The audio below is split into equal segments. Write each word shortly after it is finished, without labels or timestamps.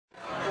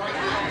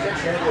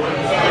cowgirls,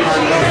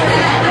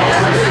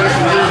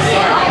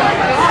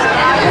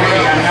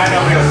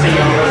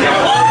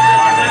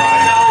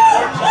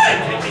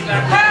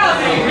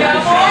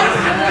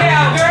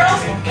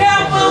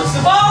 cowfolks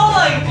of all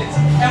ages,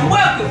 and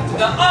welcome to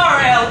the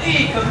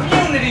RLE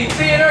Community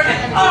Theater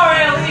and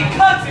RLE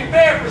Country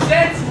Fair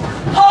presents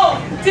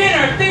Home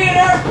Dinner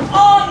Theater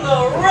on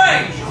the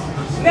Range.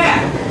 Now,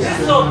 this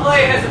little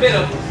play has a bit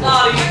of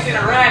audience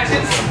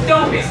interaction, so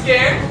don't be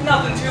scared,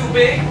 nothing too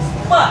big.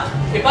 But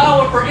if I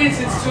were, for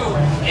instance, to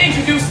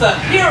introduce the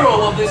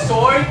hero of this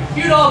story,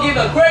 you'd all give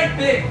a great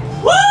big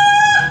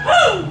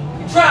woo-hoo!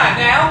 Try it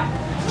now.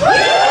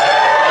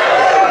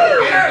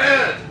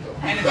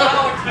 And if I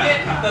were to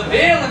get the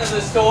villain of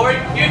the story,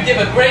 you'd give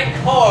a great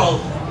choral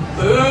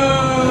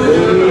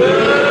boo.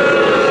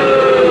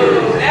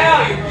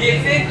 Now you're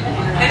getting it.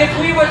 And if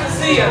we were to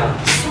see a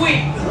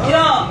sweet,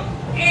 young,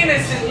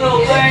 innocent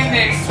little thing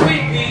named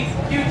Sweetie,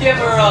 you'd give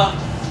her a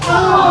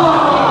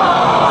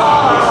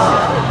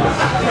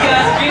You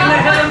guys are getting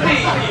ahead of me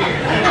here.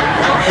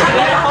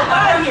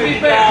 Now, to be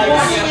fair,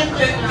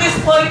 this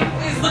play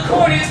is the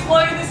corniest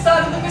play this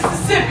side of the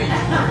Mississippi.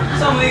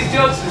 Some of these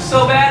jokes are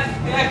so bad,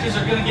 the actors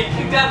are going to get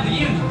kicked out of the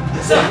union.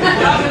 So what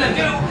I'm going to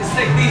do is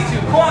take these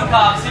two corn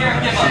cobs here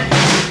and give them.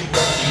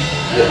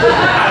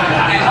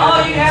 And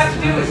all you have to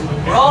do is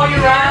roll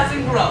your eyes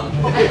and groan.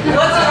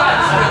 Let's try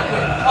this real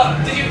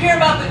quick. Did you hear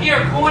about the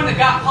ear of corn that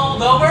got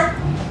pulled over?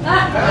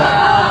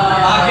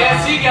 I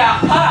guess he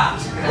got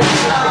popped.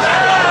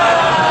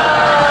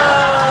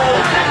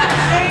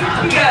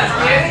 You guys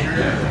get it?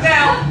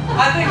 Now,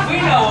 I think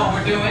we know what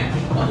we're doing.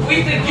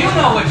 We think you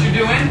know what you're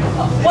doing.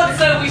 What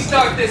say we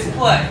start this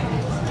play?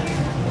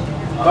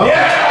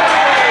 Yeah!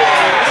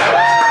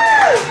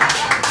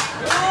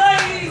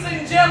 Ladies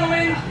and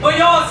gentlemen, for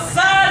your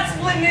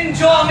side-splitting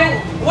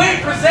enjoyment,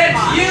 we present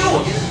to you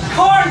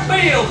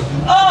Cornfield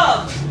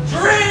of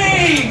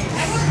Dreams!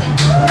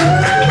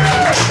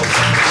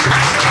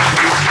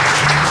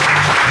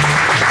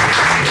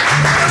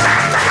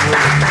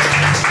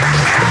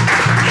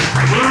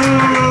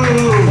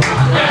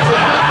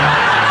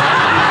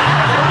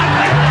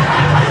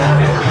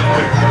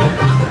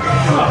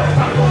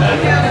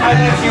 I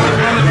think you were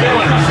doing the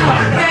villain.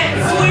 Get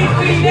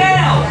Sweetie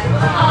now!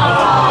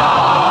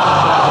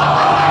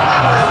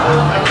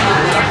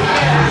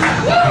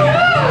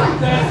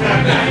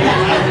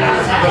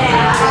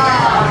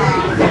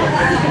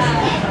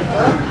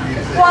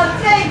 Well,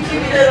 thank you,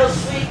 little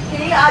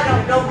Sweetie. I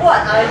don't know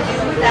what I'd do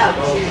without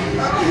you.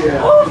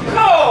 Of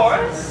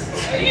course.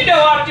 You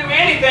know I'd do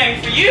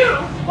anything for you.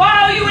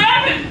 Why, you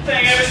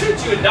everything ever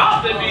since you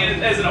adopted me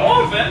as an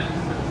orphan.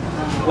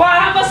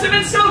 Why, it must have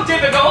been so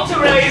difficult to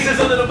raise as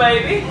a little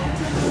baby.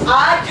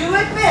 I do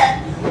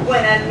admit,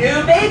 when a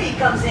new baby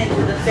comes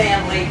into the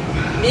family,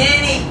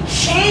 many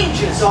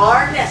changes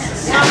are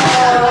necessary.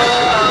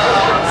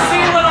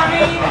 See what I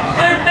mean?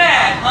 They're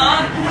bad,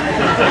 huh?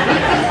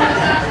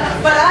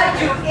 But I'd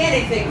do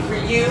anything for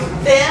you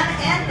then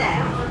and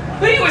now.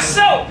 But you were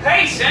so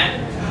patient.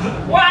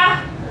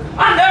 Why,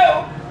 I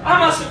know I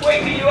must have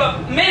wakened you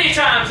up many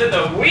times in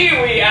the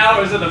wee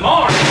hours of the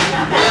morning.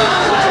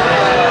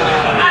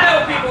 I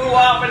know people who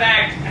often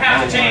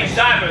have to change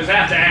diapers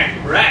have to act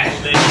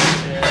rashly.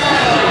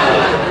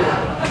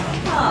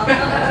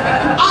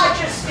 I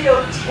just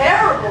feel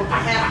terrible to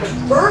have to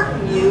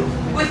burden you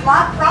with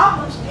my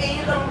problems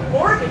paying the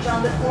mortgage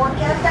on the Corn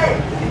Cafe.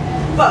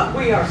 But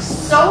we are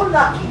so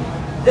lucky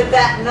that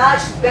that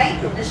nice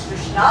banker, Mr.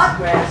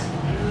 Snodgrass,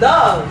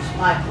 loves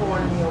my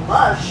cornmeal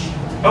mush.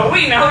 But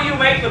we know you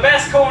make the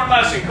best corn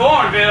mush in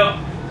Cornville.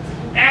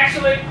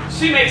 Actually,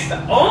 she makes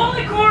the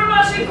only corn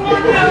mush in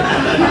Cornville.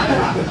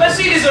 But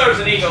she deserves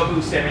an ego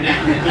boost every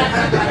now and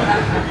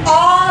then.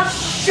 Aw,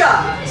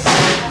 shucks.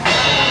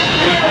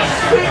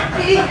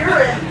 Sweetie,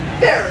 you're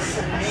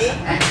embarrassing me.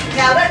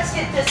 Now let's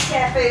get this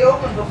cafe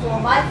open before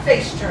my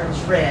face turns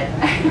red.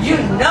 You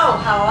know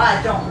how I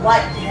don't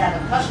like to have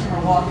a customer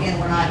walk in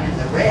when I'm in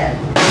the red.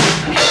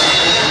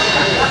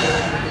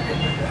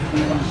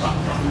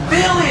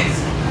 Villains!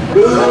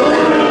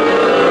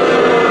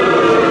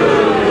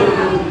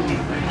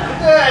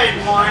 Good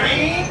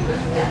morning.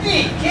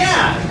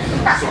 Egad!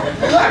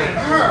 Look at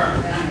her.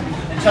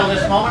 Until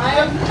this moment, I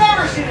have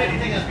never seen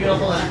anything as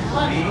beautiful as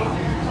honey.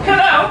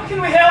 Hello,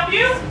 can we help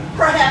you?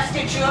 Perhaps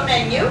get you a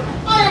menu?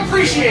 I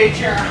appreciate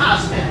your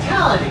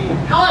hospitality.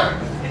 However,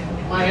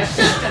 my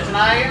assistant and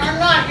I are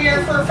not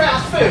here for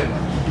fast food.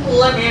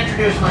 Let me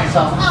introduce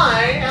myself.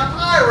 I am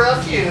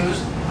Ira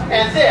Fuse,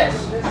 and this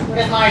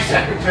is my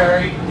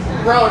secretary,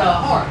 Rhoda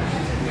Horse.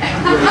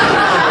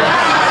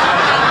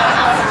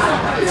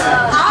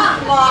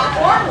 I'm Ma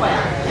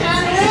Cornwell.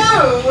 And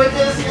who with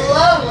this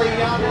lovely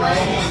young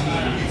lady?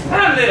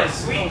 I'm little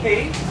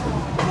Sweetie.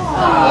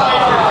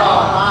 Pleasure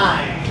all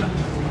mine.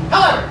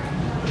 However,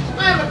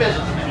 I'm a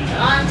businessman.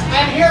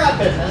 I'm here on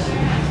business,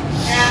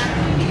 and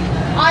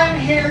I'm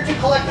here to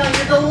collect on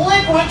your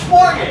delinquent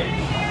mortgage.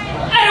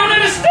 I don't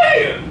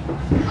understand.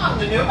 I'm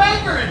the new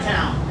banker in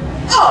town.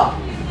 Oh,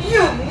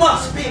 you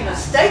must be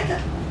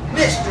mistaken.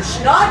 Mr.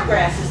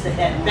 Snodgrass is the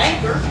head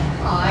banker.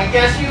 I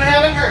guess you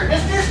haven't heard.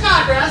 Mr.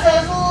 Snodgrass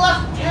has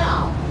left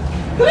town.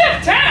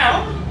 Left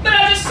town? But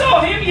I just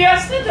saw him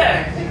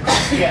yesterday.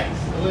 Yes,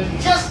 it was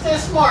just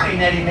this morning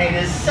that he made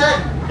his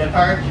sudden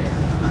departure.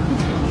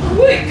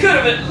 We could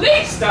have at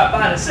least stopped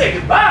by to say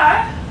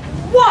goodbye.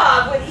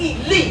 Why would he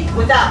leave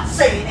without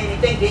saying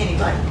anything to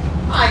anybody?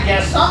 I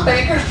guess some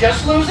bankers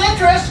just lose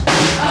interest. I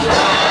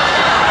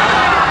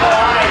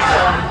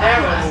shall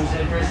never lose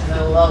interest in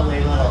a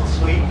lovely little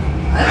sweetie.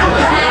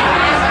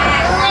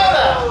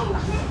 Rhoda,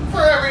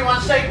 for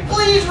everyone's sake,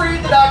 please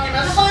read the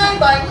document signed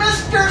by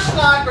Mr.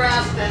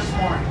 Snodgrass this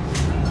morning.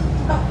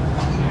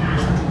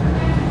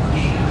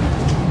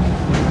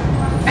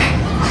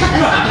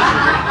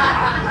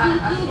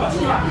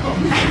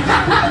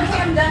 Okay,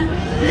 I'm done.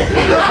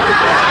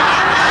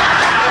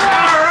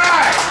 All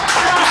right.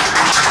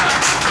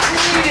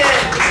 Read it.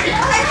 I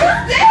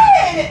just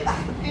did!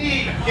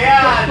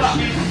 Egad,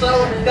 she's so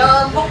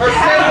dumb. Her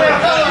favorite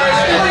color is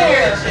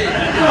clear.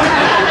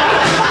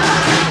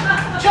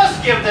 Just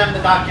give them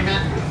the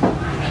document.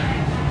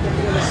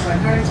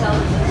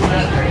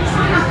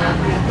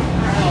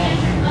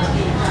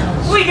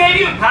 We gave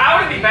you the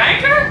power to be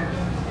banker?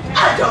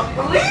 I don't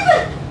believe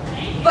it!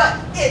 But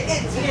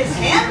it's his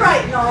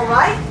handwriting, all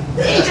right.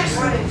 He just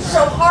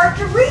so hard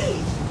to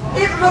read.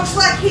 It looks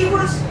like he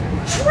was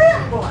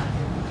trembling.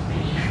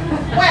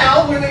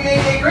 Well, when we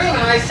made the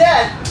agreement, I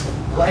said,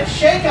 let's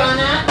shake on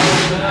that.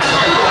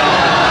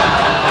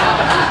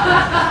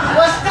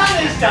 What's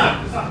done is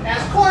done.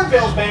 As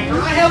Cornfield's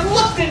banker, I have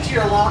looked into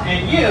your loan,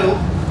 and you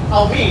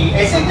owe me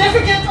a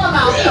significant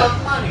amount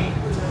of money.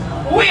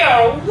 We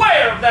are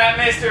aware of that,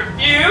 Mr.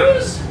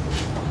 Fuse.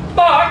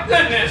 By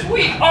goodness,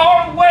 we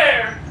are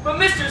aware. But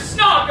Mr.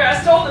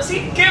 Snodgrass told us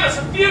he'd give us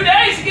a few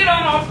days to get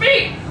on our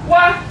feet.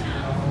 Why,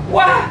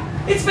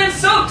 it's been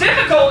so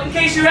difficult, in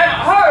case you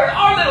haven't heard,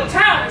 our little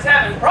town is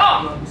having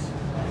problems.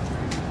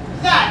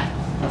 That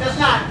does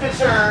not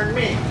concern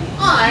me.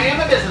 I am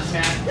a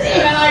businessman,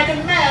 and I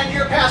demand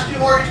your past due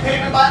mortgage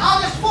payment by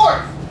August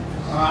 4th,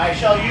 or I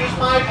shall use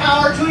my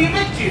power to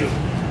evict you.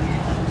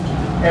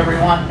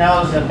 Everyone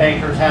knows that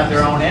bankers have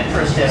their own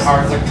interest at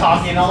heart. They're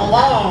talking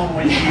alone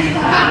when you...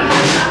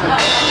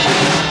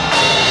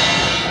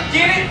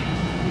 Get it?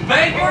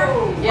 Banker?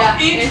 Yeah.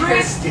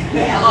 Interest?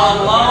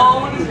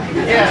 Alone?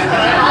 Yes,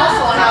 but I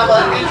also have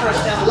an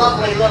interest in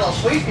lovely little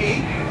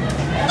sweetie.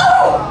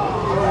 Oh!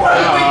 What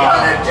are we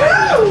gonna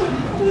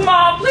do?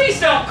 Mom, please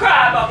don't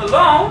cry about the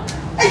loan.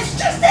 It's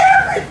just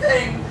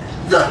everything!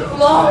 The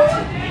loan,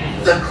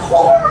 the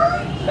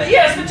corn.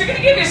 Yes, but you're going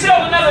to give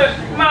yourself another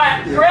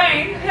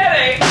migraine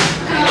headache.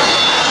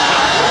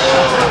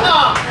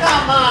 Oh,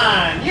 come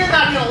on! You're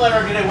not going to let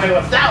her get away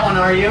with that one,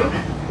 are you?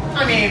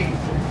 I mean,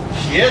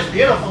 she is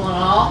beautiful and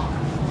all,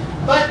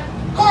 but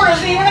corn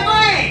isn't even a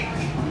grain.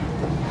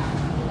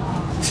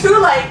 Too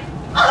late.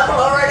 I've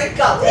already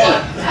got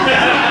one.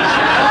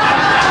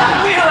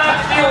 We'll have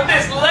to deal with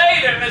this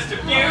later,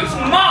 Mr. Fuse.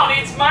 Mom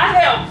needs my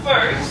help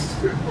first.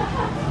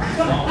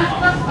 Come on,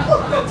 Mom.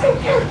 Go take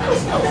care of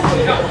this.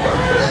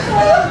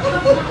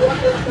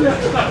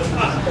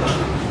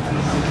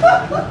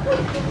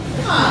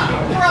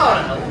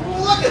 Rhoda,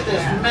 look at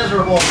this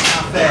miserable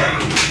cafe.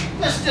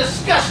 This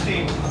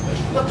disgusting,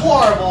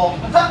 deplorable,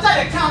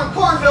 pathetic town of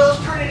Cornfield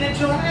is turning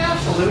into an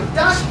absolute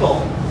dust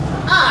bowl.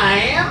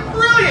 I am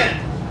brilliant.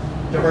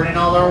 Diverting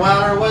all their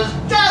water was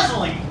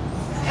dazzling,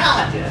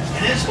 talented,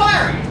 and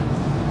inspiring.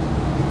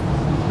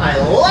 I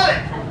love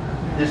it.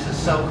 This is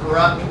so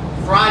corrupt,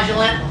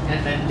 fraudulent,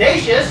 and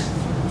mendacious.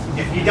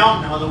 If you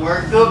don't know the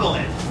word, Google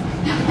it.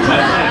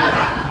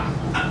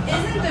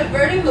 Isn't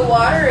diverting the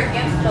water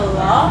against the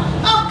law?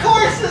 Of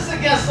course it's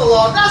against the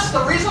law. That's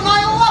the reason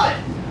I love it.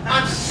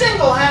 I'm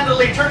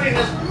single-handedly turning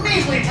this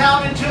measly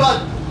town into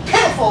a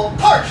pitiful,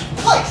 parched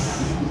place.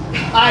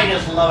 I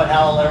just love it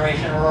how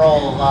alliteration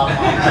rolls off my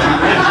tongue.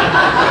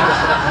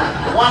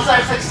 Once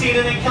I've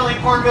succeeded in killing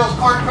Cornfield's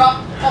corn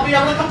crop, I'll be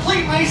able to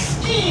complete my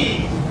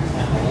scheme.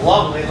 And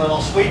lovely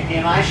little sweetie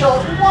and I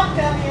shall walk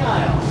down the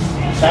aisle.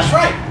 That's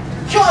right.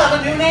 She'll have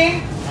a new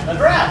name and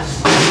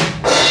address.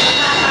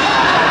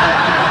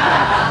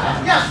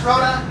 Yes,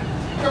 Rhoda.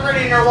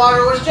 Diverting your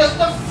water was just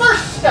the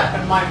first step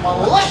in my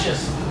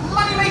malicious,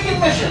 money-making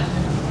mission.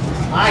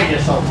 I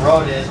just hope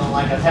Rhoda isn't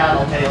like a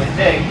tattletailing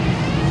pig.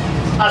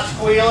 A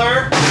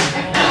squealer.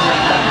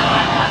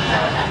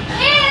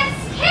 Kids,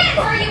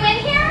 are you in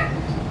here?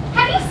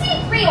 Have you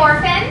seen 3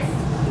 orphans?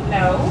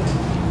 No.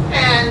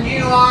 And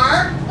you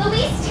are?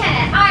 Louise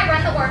Tennant. I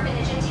run the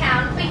orphanage in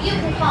town, but you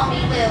can call me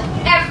Lou.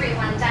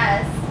 Everyone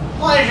does.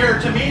 Pleasure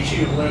to meet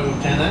you,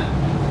 Lieutenant.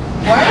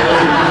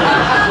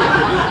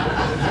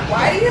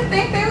 Why do you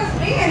think they was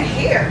being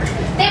here?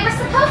 They were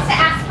supposed to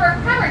ask for a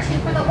crumb or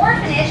 2 for the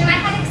orphanage, and I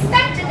had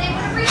expected they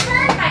would have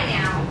returned by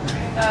now.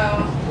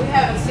 Oh, we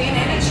haven't seen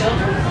any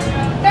children.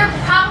 They're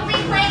probably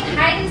playing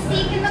hide and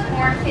seek in the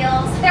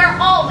cornfields. They're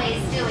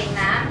always doing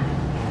that.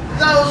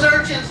 Those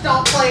urchins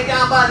don't play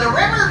down by the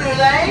river, do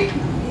they?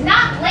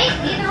 Not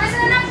lately. There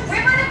isn't enough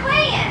river to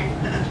play in.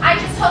 I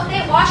just hope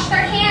they wash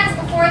their hands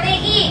before they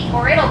eat,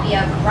 or it'll be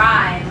a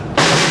crime.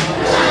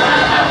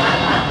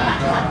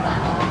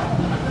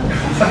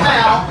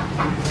 Well,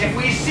 if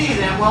we see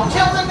them, we'll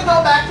tell them to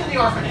go back to the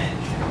orphanage.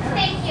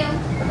 Thank you.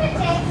 Good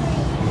day.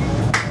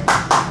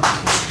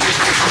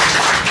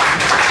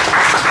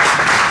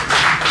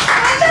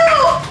 I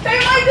know! They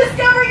might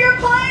discover your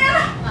plan!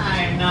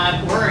 I'm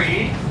not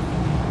worried.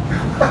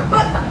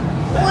 But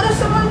what if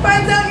someone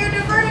finds out you're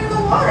diverting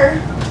the water?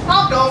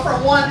 I'll go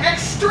from one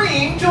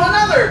extreme to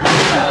another.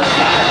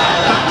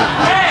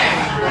 Hey,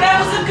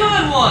 that was a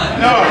good one.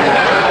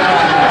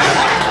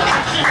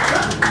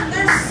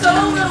 There's so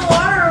little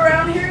water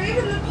around here,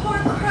 even the poor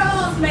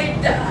crows may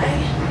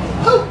die.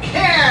 Who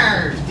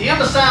cares? The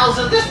imbeciles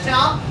of this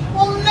town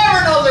will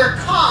never know their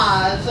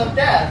cause of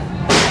death.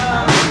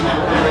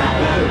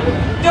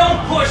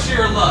 Don't push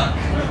your luck.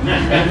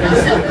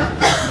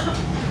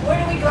 Where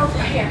do we go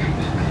from here?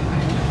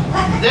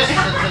 This is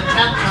the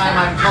 10th time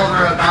I've told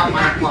her about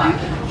my plot.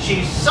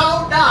 She's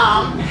so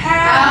dumb.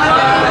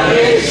 How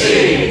is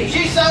she?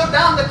 She's so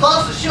dumb the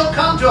closest she'll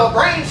come to a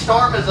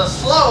brainstorm is a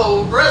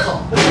slow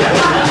drizzle.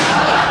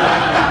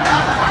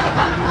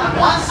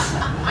 Once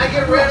I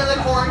get rid of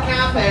the Corn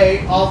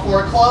Cafe, I'll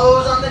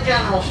foreclose on the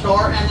general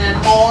store, and then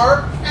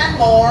more and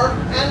more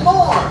and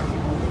more.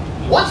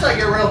 Once I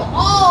get rid of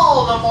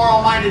all the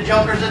moral-minded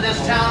jokers in this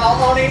town,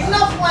 I'll own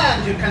enough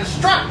land to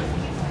construct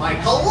my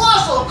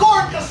colossal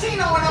corn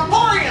casino and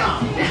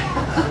emporium.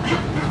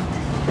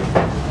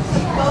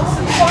 Folks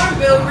in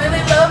Cornfield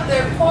really love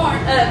their corn.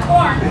 That's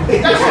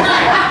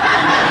right.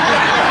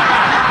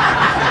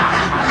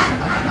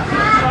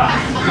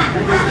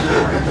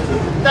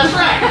 That's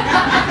right.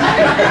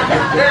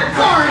 They're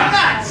corn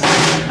nuts.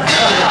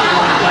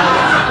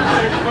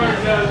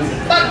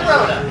 But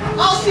Rhoda,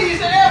 I'll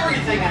seize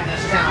everything in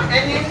this town,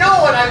 and you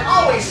know what I've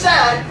always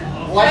said.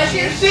 What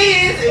you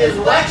seize is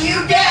what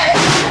you get.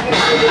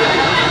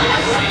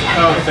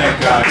 Oh, thank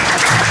God.